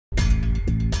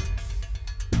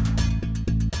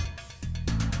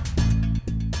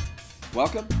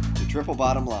Welcome to Triple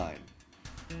Bottom Line,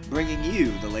 bringing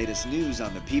you the latest news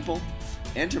on the people,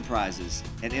 enterprises,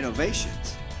 and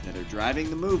innovations that are driving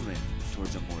the movement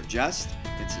towards a more just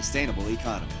and sustainable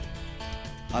economy.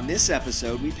 On this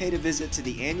episode, we paid a visit to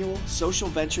the annual Social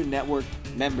Venture Network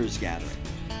Members Gathering.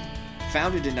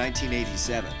 Founded in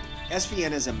 1987,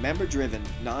 SVN is a member-driven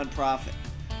nonprofit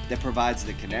that provides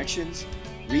the connections,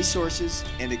 resources,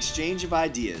 and exchange of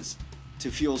ideas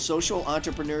to fuel social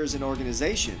entrepreneurs and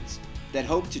organizations that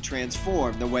hope to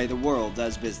transform the way the world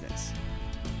does business.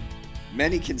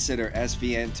 Many consider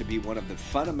SVN to be one of the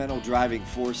fundamental driving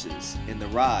forces in the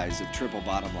rise of triple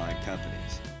bottom line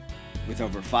companies. With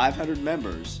over 500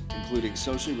 members, including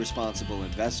socially responsible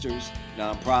investors,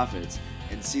 nonprofits,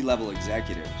 and C-level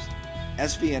executives,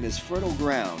 SVN is fertile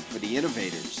ground for the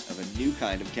innovators of a new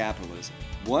kind of capitalism.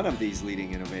 One of these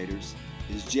leading innovators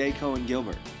is J. Cohen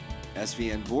Gilbert,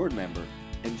 SVN board member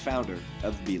and founder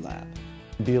of BLab.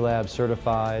 BLab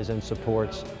certifies and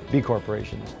supports B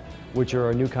corporations, which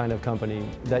are a new kind of company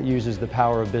that uses the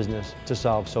power of business to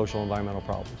solve social and environmental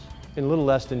problems. In a little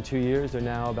less than 2 years, there are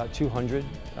now about 200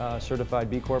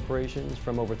 certified B corporations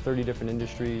from over 30 different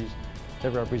industries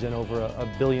that represent over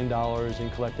 $1 billion in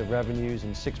collective revenues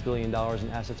and $6 billion in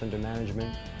assets under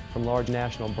management, from large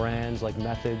national brands like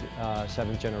Method,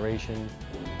 7th generation,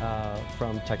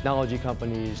 from technology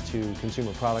companies to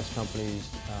consumer products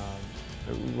companies.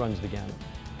 It runs the gamut.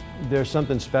 There's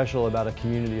something special about a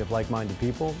community of like-minded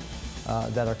people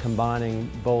that are combining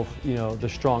both, the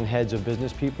strong heads of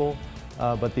business people,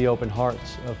 but the open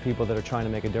hearts of people that are trying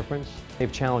to make a difference.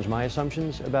 They've challenged my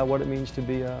assumptions about what it means to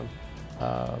be a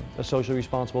socially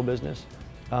responsible business,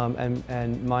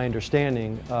 and my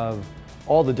understanding of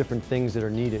all the different things that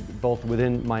are needed, both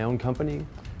within my own company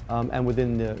and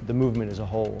within the movement as a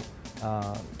whole,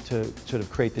 to sort of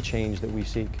create the change that we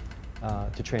seek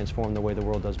to transform the way the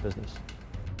world does business.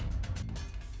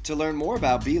 To learn more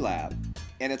about BLab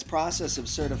and its process of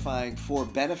certifying for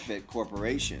Benefit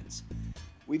corporations,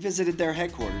 we visited their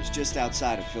headquarters just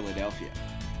outside of Philadelphia.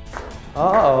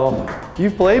 Uh-oh,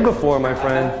 you've played before, my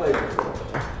friend.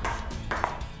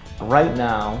 Right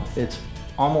now, it's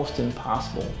almost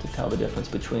impossible to tell the difference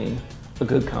between a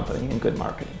good company and good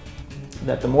marketing.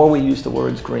 That the more we use the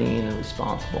words green and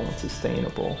responsible and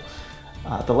sustainable,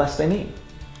 the less they mean.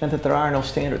 And that there are no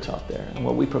standards out there. And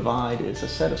what we provide is a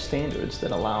set of standards that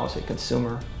allows a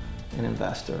consumer, an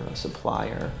investor, a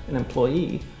supplier, an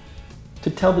employee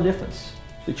to tell the difference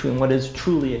between what is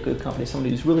truly a good company, somebody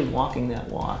who's really walking that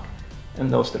walk, and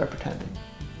those that are pretending.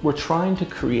 We're trying to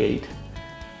create,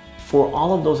 for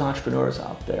all of those entrepreneurs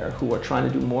out there who are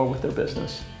trying to do more with their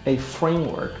business, a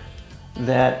framework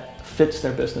that fits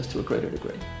their business to a greater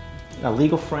degree. A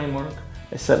legal framework,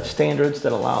 a set of standards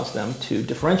that allows them to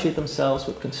differentiate themselves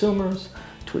with consumers,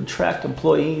 to attract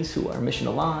employees who are mission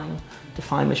aligned, to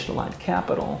find mission aligned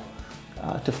capital,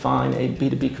 to find a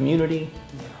B2B community.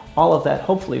 All of that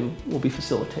hopefully will be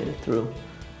facilitated through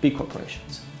B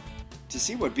corporations. To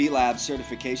see what BLab's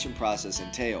certification process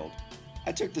entailed,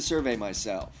 I took the survey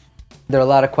myself. There are a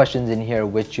lot of questions in here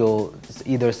which you'll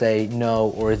either say no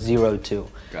or 0 to.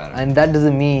 Got it. And that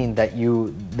doesn't mean that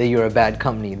you're a bad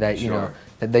company, that Sure.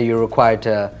 that you're required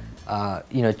to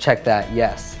check that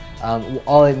yes.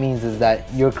 All it means is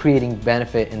that you're creating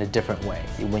benefit in a different way.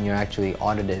 When you're actually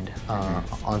audited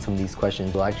on some of these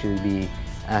questions, you'll actually be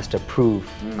asked to prove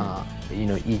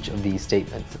each of these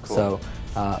statements. Cool. So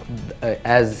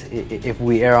if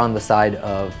we err on the side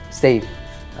of safe,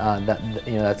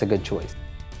 that's a good choice.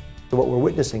 What we're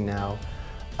witnessing now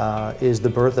is the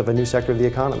birth of a new sector of the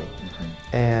economy.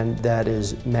 And that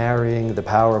is marrying the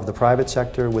power of the private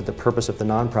sector with the purpose of the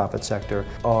nonprofit sector.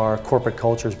 Our corporate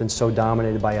culture has been so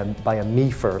dominated by a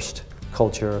me-first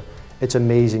culture. It's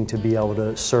amazing to be able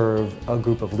to serve a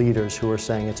group of leaders who are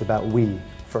saying it's about we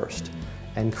first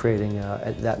and creating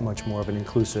that much more of an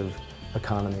inclusive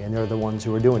economy. And they're the ones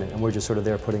who are doing it. And we're just sort of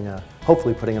there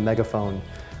hopefully putting a megaphone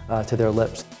to their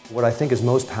lips. What I think is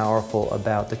most powerful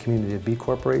about the community of B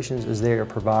corporations is they are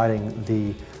providing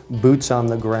the boots on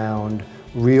the ground,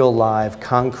 real live,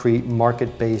 concrete,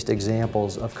 market-based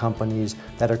examples of companies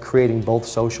that are creating both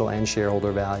social and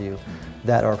shareholder value,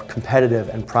 that are competitive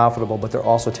and profitable, but they're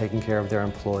also taking care of their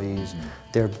employees.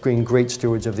 They're being great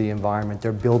stewards of the environment.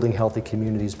 They're building healthy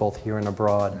communities both here and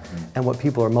abroad. And what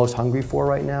people are most hungry for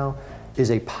right now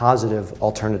is a positive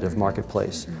alternative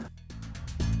marketplace.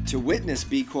 To witness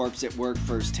B Corps at work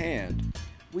firsthand,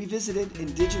 we visited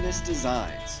Indigenous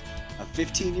Designs, a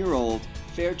 15-year-old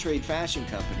fair trade fashion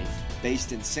company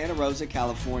based in Santa Rosa,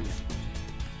 California.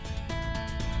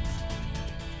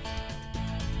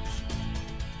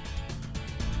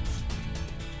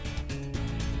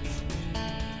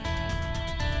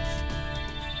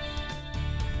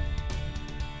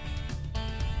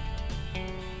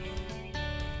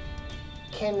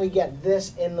 can we get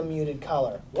this in the muted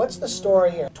color? What's the story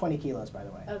here? 20 kilos, by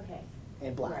the way. Okay.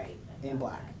 In black. Right. In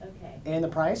black. Okay. And the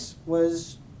price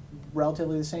was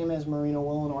relatively the same as merino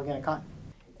wool and organic cotton.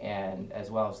 And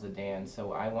as well as the Dan.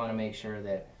 So I want to make sure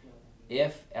that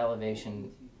if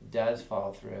elevation does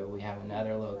fall through, we have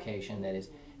another location that is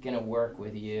going to work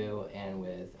with you and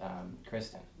with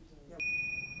Kristen.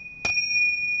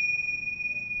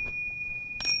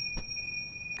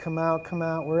 Come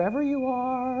out, wherever you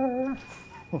are.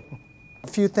 A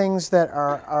few things that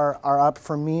are up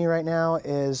for me right now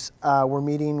is we're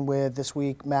meeting with, this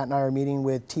week, Matt and I are meeting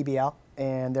with TBL,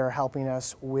 and they're helping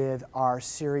us with our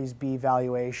Series B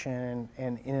valuation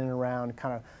and in and around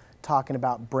kind of talking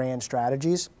about brand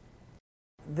strategies.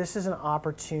 This is an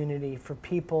opportunity for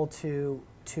people to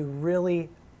really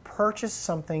purchase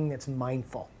something that's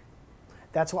mindful.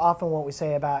 That's often what we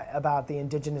say about the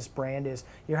Indigenous brand is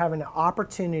you're having an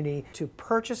opportunity to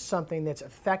purchase something that's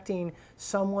affecting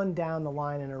someone down the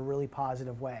line in a really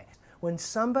positive way. When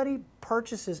somebody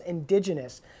purchases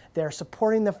Indigenous, they're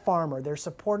supporting the farmer, they're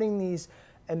supporting these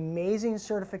amazing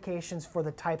certifications for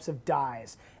the types of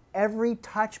dyes. Every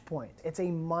touch point, it's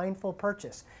a mindful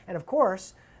purchase. And of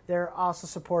course, they're also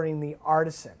supporting the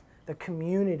artisan, the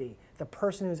community, the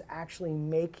person who's actually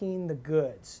making the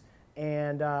goods.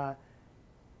 And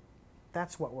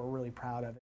that's what we're really proud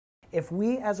of. If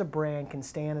we as a brand can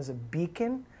stand as a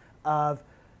beacon of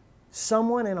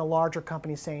someone in a larger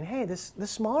company saying, hey, this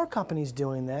smaller company's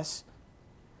doing this,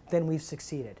 then we've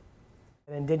succeeded.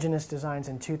 Indigenous Designs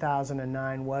in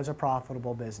 2009 was a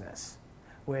profitable business,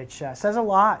 which says a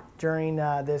lot during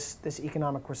this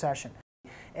economic recession.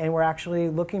 And we're actually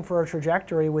looking for a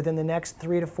trajectory within the next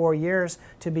 3 to 4 years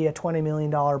to be a $20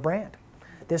 million brand.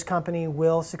 This company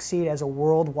will succeed as a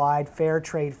worldwide fair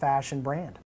trade fashion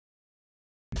brand.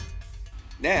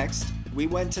 Next, we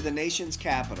went to the nation's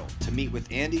capital to meet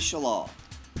with Andy Shalal,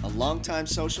 a longtime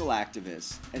social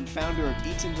activist and founder of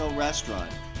Eatonville Restaurant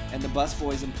and the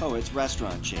Busboys Poets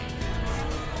restaurant chain.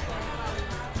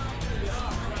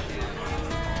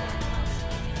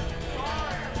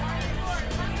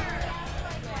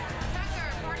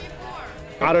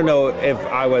 I don't know if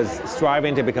I was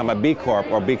striving to become a B Corp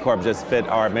or B Corp just fit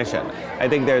our mission. I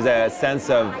think there's a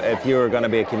sense of if you're going to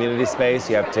be a community space,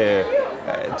 you have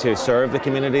to serve the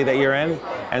community that you're in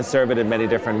and serve it in many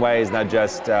different ways, not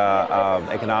just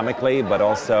economically, but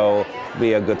also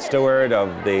be a good steward of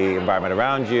the environment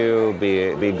around you,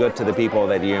 be good to the people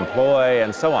that you employ,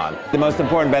 and so on. The most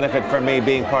important benefit for me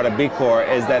being part of B Corp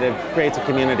is that it creates a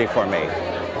community for me,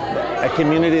 a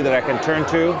community that I can turn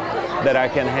to, that I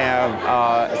can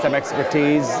have some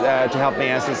expertise to help me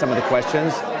answer some of the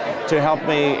questions, to help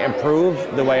me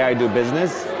improve the way I do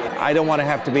business. I don't want to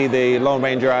have to be the Lone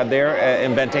Ranger out there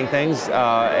inventing things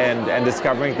and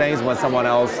discovering things when someone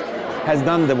else has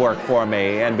done the work for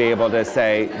me and be able to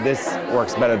say, this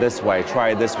works better this way, try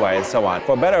it this way, and so on.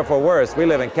 For better or for worse, we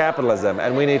live in capitalism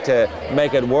and we need to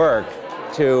make it work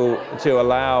to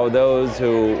allow those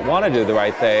who want to do the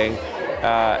right thing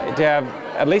to have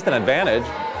at least an advantage.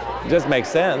 It just makes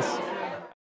sense.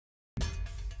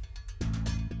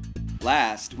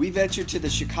 Last, we ventured to the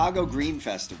Chicago Green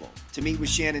Festival to meet with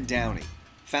Shannon Downey,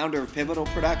 founder of Pivotal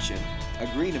Production, a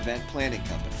green event planning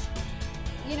company.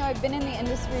 You know, I've been in the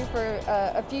industry for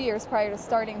a few years prior to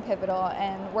starting Pivotal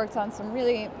and worked on some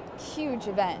really huge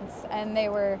events, and they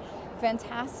were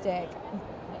fantastic,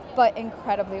 but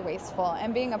incredibly wasteful.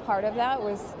 And being a part of that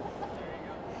was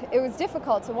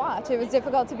difficult to watch. It was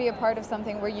difficult to be a part of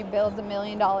something where you build $1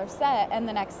 million set and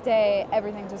the next day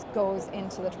everything just goes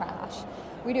into the trash.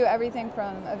 We do everything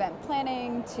from event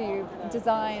planning to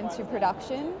design to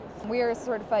production. We are a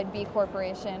certified B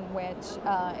Corporation, which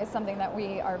is something that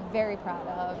we are very proud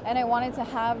of. And I wanted to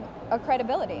have a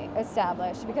credibility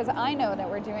established because I know that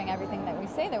we're doing everything that we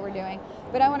say that we're doing,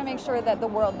 but I want to make sure that the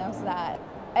world knows that.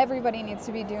 Everybody needs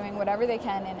to be doing whatever they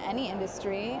can in any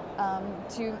industry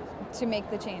to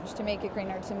make the change, to make it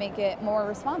greener, to make it more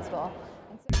responsible.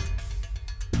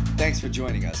 Thanks for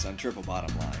joining us on Triple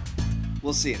Bottom Line.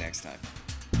 We'll see you next time.